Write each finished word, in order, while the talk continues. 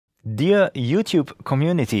Dear YouTube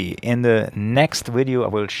community, in the next video I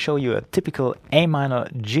will show you a typical A minor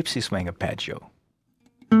gypsy swing arpeggio.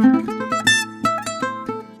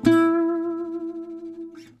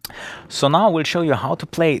 So now I will show you how to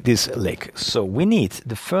play this lick. So we need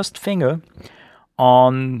the first finger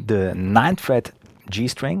on the 9th fret G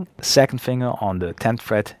string, second finger on the 10th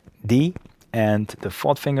fret D, and the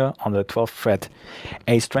fourth finger on the 12th fret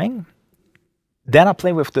A string. Then I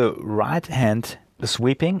play with the right hand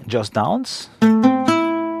sweeping just downs,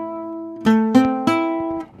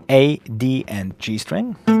 A, D and G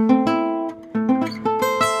string.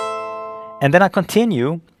 And then I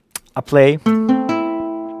continue, I play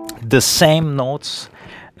the same notes,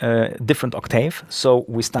 different octave. So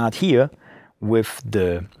we start here with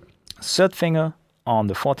the third finger on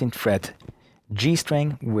the 14th fret G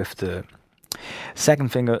string, with the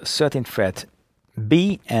second finger 13th fret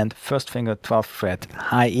B, and first finger 12th fret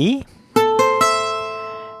high E.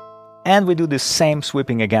 And we do the same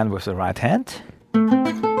sweeping again with the right hand.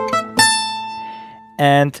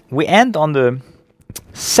 And we end on the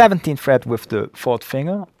 17th fret with the fourth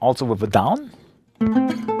finger, also with a down.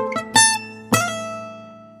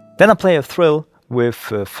 Then I play a thrill with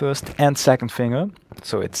first and second finger.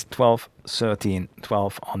 So it's 12, 13,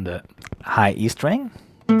 12 on the high E string.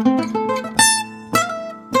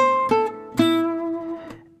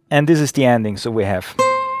 And this is the ending. So we have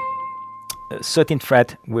 13th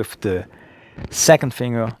fret with the second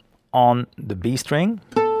finger on the B string.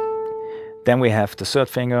 Then we have the third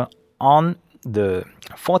finger on the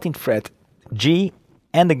 14th fret G,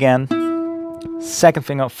 and again second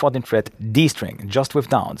finger 14th fret D string, just with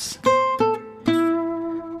downs.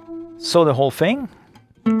 So the whole thing.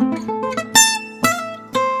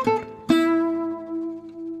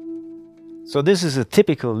 So this is a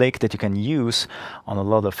typical lick that you can use on a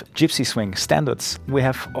lot of gypsy swing standards. We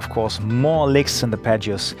have, of course, more licks and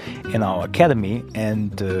arpeggios in our academy,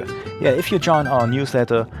 and yeah, if you join our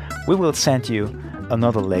newsletter, we will send you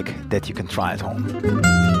another lick that you can try at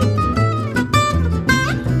home.